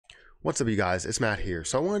What's up, you guys? It's Matt here.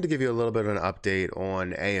 So I wanted to give you a little bit of an update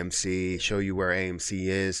on AMC, show you where AMC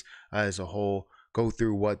is as a whole, go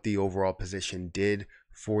through what the overall position did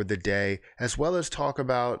for the day, as well as talk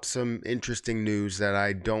about some interesting news that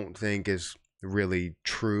I don't think is really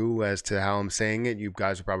true as to how I'm saying it. You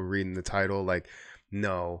guys are probably reading the title like,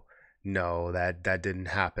 no, that didn't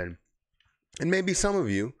happen. And maybe some of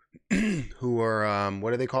you who are, what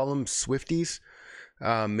do they call them? Swifties?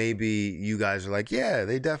 Maybe you guys are like, yeah,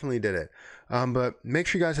 they definitely did it. But make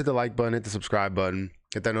sure you guys hit the like button, hit the subscribe button,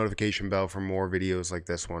 hit that notification bell for more videos like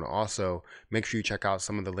this one. Also, make sure you check out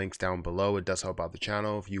some of the links down below. It does help out the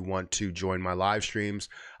channel. If you want to join my live streams,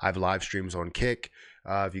 I have live streams on Kick.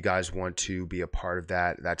 If you guys want to be a part of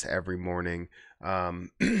that, that's every morning,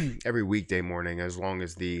 every weekday morning, as long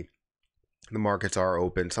as the markets are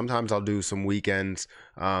open. Sometimes I'll do some weekends,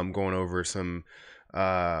 going over some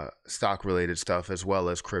stock related stuff as well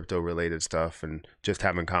as crypto related stuff and just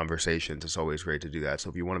having conversations. It's always great to do that. So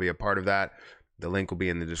if you want to be a part of that, the link will be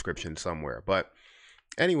in the description somewhere. But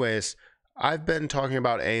anyways, I've been talking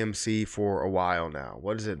about AMC for a while now.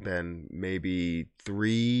 What has it been? Maybe 3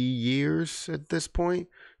 years at this point.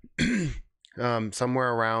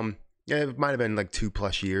 Somewhere around, yeah, it might have been like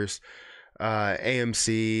 2+ years.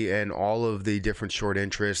 AMC and all of the different short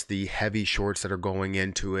interests, the heavy shorts that are going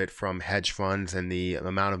into it from hedge funds, and the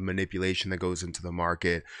amount of manipulation that goes into the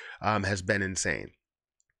market has been insane.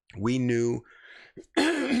 We knew,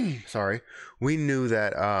 we knew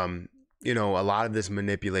that, a lot of this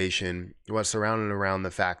manipulation was surrounded around the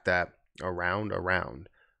fact that I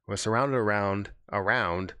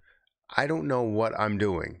don't know what I'm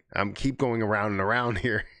doing. I'm keep going around and around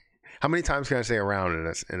here. How many times can I say around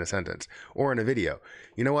in a sentence or in a video?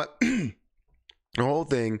 You know what? The whole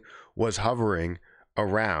thing was hovering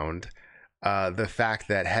around the fact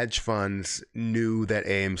that hedge funds knew that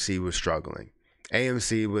AMC was struggling.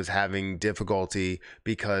 AMC was having difficulty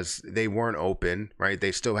because they weren't open, right?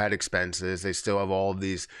 They still had expenses. They still have all of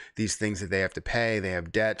these things that they have to pay. They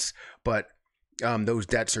have debts, but those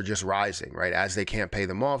debts are just rising, right? As they can't pay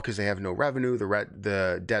them off because they have no revenue,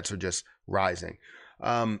 the debts are just rising.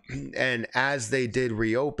 And as they did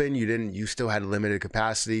reopen, you still had limited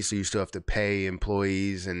capacity. So you still have to pay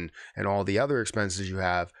employees and all the other expenses you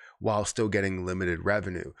have while still getting limited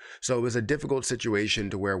revenue. So it was a difficult situation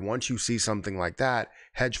to where once you see something like that,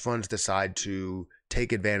 hedge funds decide to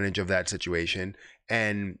take advantage of that situation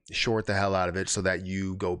and short the hell out of it so that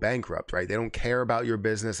you go bankrupt, right? They don't care about your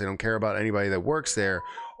business. They don't care about anybody that works there.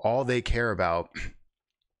 All they care about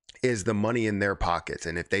is the money in their pockets.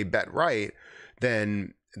 And if they bet right,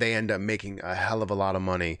 then they end up making a hell of a lot of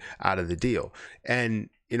money out of the deal. And,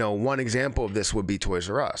 one example of this would be Toys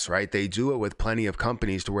R Us, right? They do it with plenty of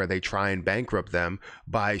companies to where they try and bankrupt them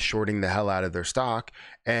by shorting the hell out of their stock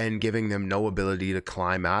and giving them no ability to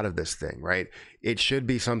climb out of this thing, right? It should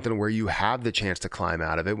be something where you have the chance to climb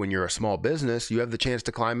out of it. When you're a small business, you have the chance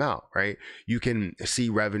to climb out, right? You can see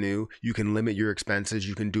revenue, you can limit your expenses,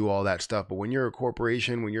 you can do all that stuff. But when you're a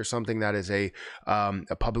corporation, when you're something that is a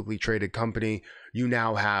publicly traded company, you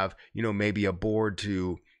now have, maybe a board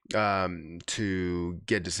to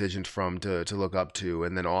get decisions from, to look up to.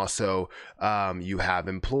 And then also you have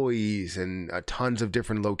employees and tons of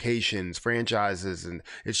different locations, franchises, and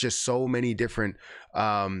it's just so many different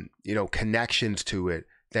connections to it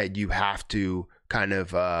that you have to kind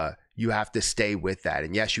of you have to stay with that.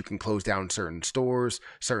 And yes, you can close down certain stores,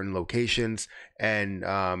 certain locations, and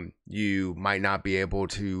you might not be able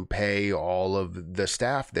to pay all of the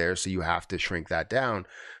staff there, so you have to shrink that down.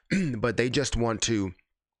 But they just want to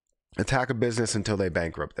attack a business until they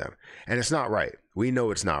bankrupt them. And it's not right. We know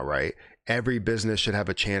it's not right. Every business should have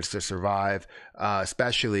a chance to survive,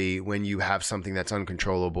 especially when you have something that's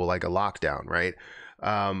uncontrollable like a lockdown, right?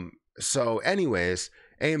 So anyways,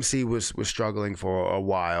 AMC was struggling for a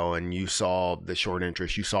while, and you saw the short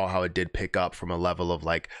interest. You saw how it did pick up from a level of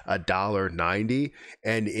like $1.90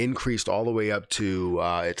 and increased all the way up to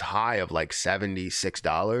its high of like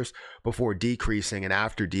 $76 before decreasing. And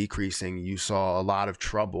after decreasing, you saw a lot of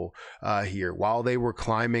trouble here while they were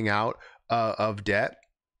climbing out of debt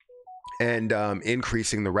and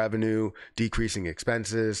increasing the revenue, decreasing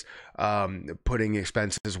expenses, putting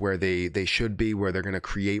expenses where they should be, where they're going to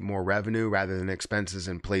create more revenue rather than expenses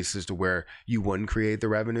in places to where you wouldn't create the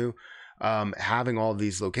revenue. Having all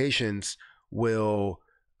these locations will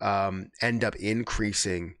end up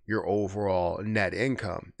increasing your overall net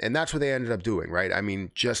income. And that's what they ended up doing, right? I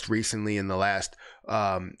mean, just recently in the last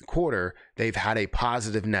quarter, they've had a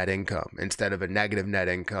positive net income instead of a negative net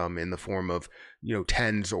income in the form of,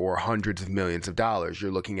 tens or hundreds of millions of dollars.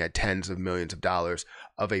 You're looking at tens of millions of dollars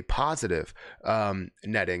of a positive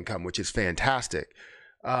net income, which is fantastic.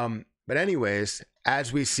 But anyways,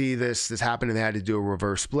 as we see this happening, they had to do a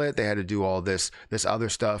reverse split. They had to do all this other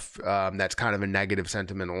stuff that's kind of a negative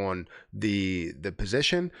sentiment on the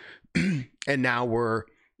position. And now we're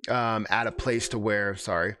at a place to where,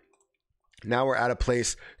 now we're at a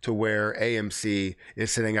place to where AMC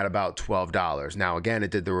is sitting at about $12. Now, again, it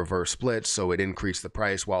did the reverse split, so it increased the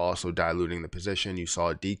price while also diluting the position. You saw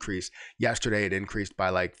it decrease. Yesterday, it increased by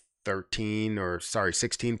like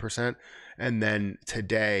 16%. And then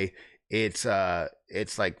today, it's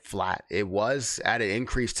like flat. It was at an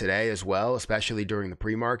increase today as well, especially during the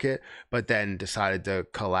pre-market, but then decided to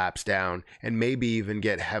collapse down and maybe even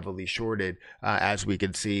get heavily shorted, as we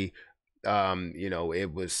could see.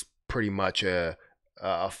 It was pretty much a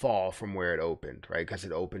fall from where it opened, right? Because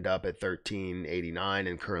it opened up at 13.89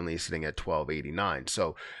 and currently sitting at 12.89.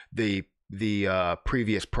 So the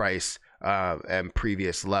previous price and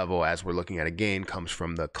previous level, as we're looking at a gain, comes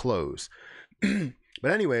from the close.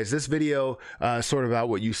 But anyways, this video sort of about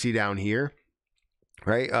what you see down here.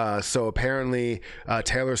 Right. So apparently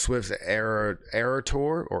Taylor Swift's Eras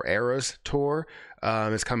Tour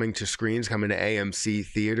is coming to screens, coming to AMC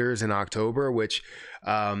theaters in October, which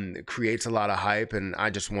creates a lot of hype. And I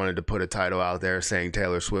just wanted to put a title out there saying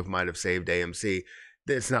Taylor Swift might have saved AMC.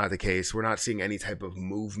 That's not the case. We're not seeing any type of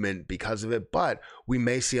movement because of it, but we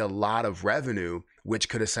may see a lot of revenue, which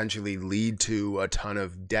could essentially lead to a ton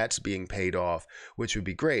of debts being paid off, which would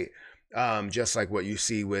be great. Just like what you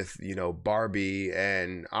see with, Barbie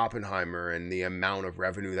and Oppenheimer and the amount of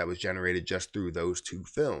revenue that was generated just through those two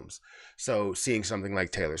films. So seeing something like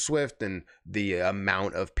Taylor Swift and the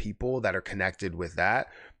amount of people that are connected with that,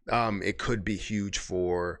 it could be huge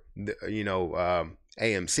for,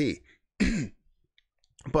 AMC.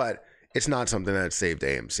 But it's not something that saved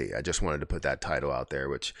AMC. I just wanted to put that title out there,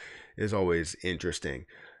 which is always interesting.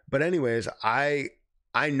 But anyways, I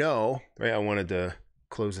know, right? I wanted to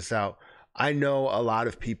close this out. I know a lot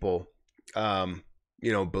of people,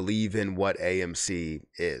 believe in what AMC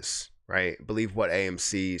is, right? Believe what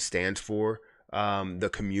AMC stands for. The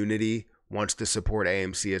community wants to support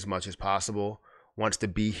AMC as much as possible, wants to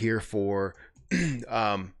be here for,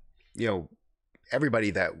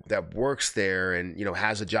 everybody that works there and,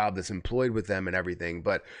 has a job that's employed with them and everything.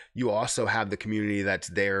 But you also have the community that's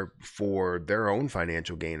there for their own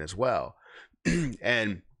financial gain as well.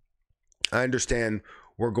 And I understand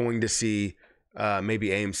we're going to see maybe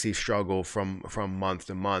AMC struggle from month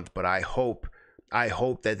to month, but I hope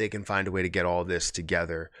that they can find a way to get all this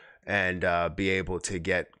together and be able to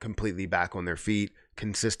get completely back on their feet,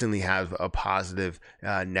 consistently have a positive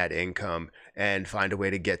net income, and find a way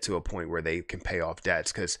to get to a point where they can pay off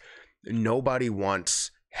debts, because nobody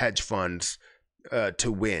wants hedge funds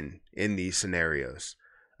to win in these scenarios,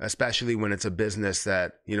 especially when it's a business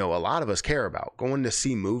that, a lot of us care about. Going to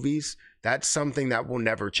see movies, that's something that will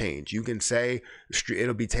never change. You can say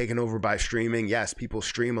it'll be taken over by streaming. Yes, people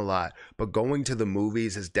stream a lot, but going to the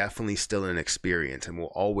movies is definitely still an experience and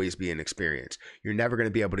will always be an experience. You're never going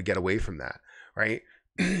to be able to get away from that, right?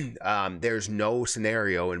 There's no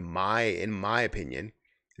scenario, in my opinion,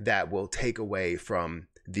 that will take away from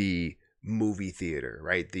the movie theater,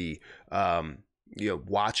 right? The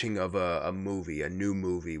watching of a movie, a new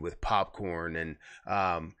movie with popcorn, and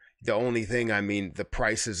the only thing, the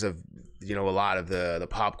prices of a lot of the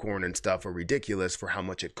popcorn and stuff are ridiculous for how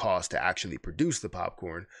much it costs to actually produce the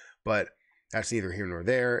popcorn, but that's neither here nor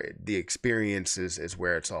there. The experience is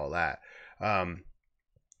where it's all at.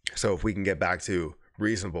 So if we can get back to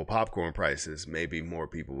reasonable popcorn prices, maybe more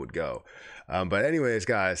people would go. But anyways,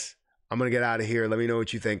 guys, I'm going to get out of here. Let me know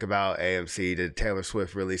what you think about AMC. Did Taylor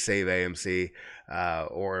Swift really save AMC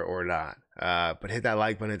or not? But hit that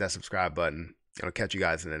like button, hit that subscribe button. I'll catch you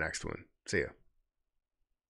guys in the next one. See ya.